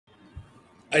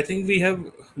I think we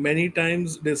have many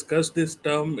times discussed this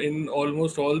term in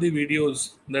almost all the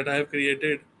videos that I have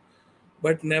created,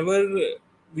 but never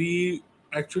we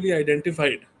actually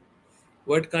identified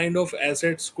what kind of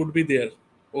assets could be there.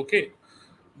 Okay,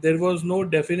 there was no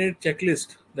definite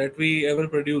checklist that we ever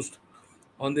produced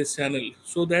on this channel.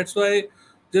 So that's why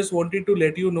just wanted to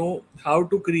let you know how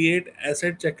to create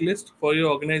asset checklist for your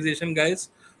organization, guys.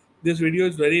 This video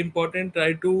is very important.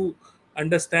 Try to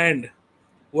understand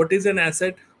what is an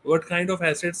asset, what kind of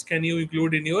assets can you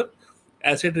include in your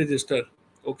asset register.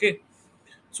 Okay,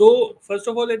 so first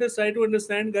of all, let us try to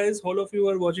understand, guys, all of you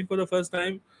are watching for the first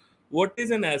time, what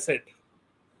is an asset.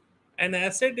 An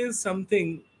asset is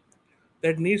something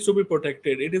that needs to be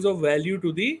protected. It is of value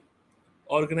to the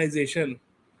organization.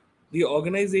 The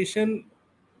organization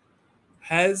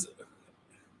has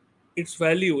its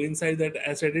value inside that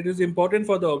asset. It is important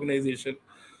for the organization.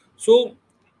 So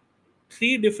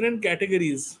three different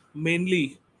categories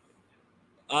mainly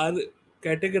are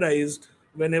categorized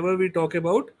whenever we talk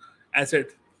about asset,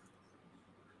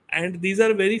 and these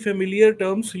are very familiar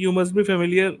terms. You must be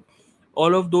familiar,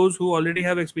 all of those who already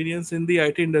have experience in the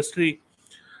IT industry.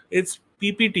 It's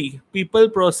PPT, people,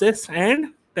 process,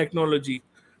 and technology.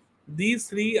 These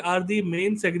three are the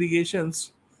main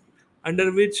segregations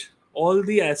under which all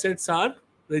the assets are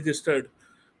registered.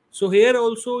 So here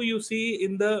also you see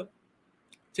in the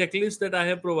checklist that I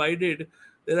have provided,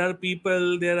 there are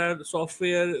people, there are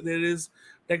software, there is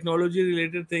technology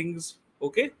related things.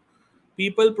 Okay,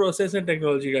 people, process, and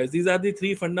technology, guys. These are the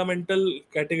three fundamental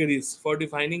categories for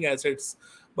defining assets.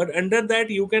 But under that,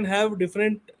 you can have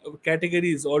different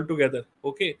categories altogether.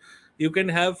 Okay, you can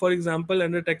have, for example,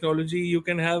 under technology, you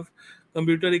can have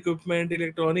computer equipment,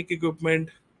 electronic equipment.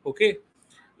 Okay,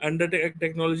 under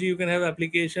technology, you can have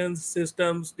applications,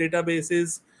 systems,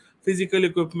 databases, physical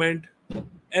equipment.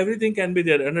 Everything can be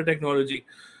there under technology,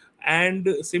 and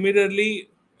similarly,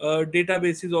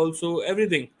 databases also,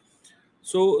 everything.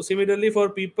 So similarly for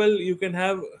people, you can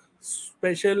have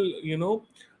special,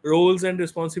 roles and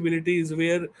responsibilities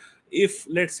where if,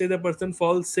 let's say, the person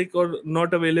falls sick or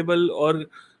not available or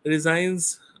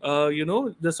resigns,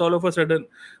 just all of a sudden,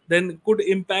 then could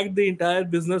impact the entire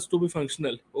business to be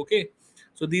functional. Okay,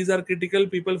 so these are critical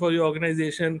people for your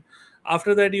organization.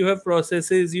 After that, you have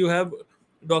processes, you have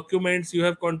documents, you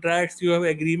have contracts, you have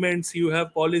agreements, you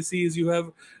have policies, you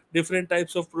have different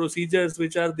types of procedures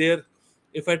which are there.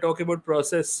 If I talk about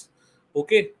process,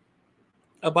 okay,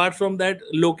 apart from that,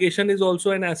 location is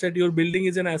also an asset. Your building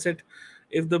is an asset.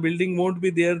 If the building won't be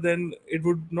there, then it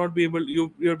would not be able,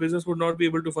 your business would not be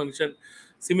able to function.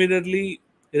 Similarly,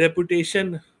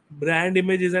 reputation, brand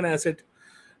image is an asset.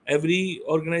 Every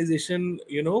organization,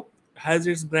 has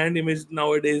its brand image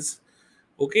nowadays.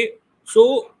 Okay,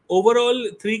 so overall,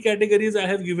 three categories I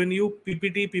have given you: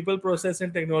 PPT, people, process,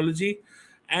 and technology.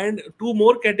 And two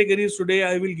more categories today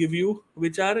I will give you,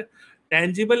 which are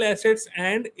tangible assets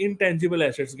and intangible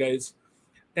assets, guys.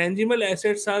 Tangible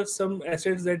assets are some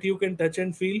assets that you can touch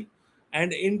and feel,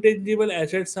 and intangible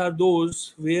assets are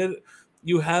those where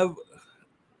you have,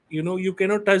 you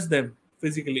cannot touch them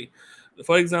physically.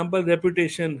 For example,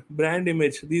 reputation, brand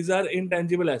image, these are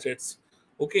intangible assets.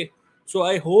 Okay, so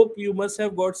I hope you must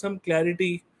have got some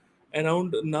clarity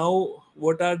around now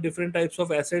what are different types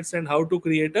of assets and how to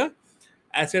create a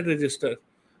asset register.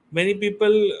 Many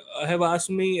people have asked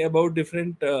me about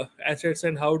different assets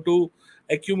and how to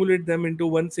accumulate them into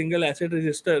one single asset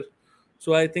register.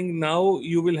 So I think now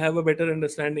you will have a better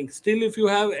understanding. Still, if you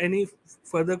have any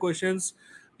further questions,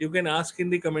 you can ask in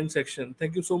the comment section.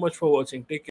 Thank you so much for watching. Take care.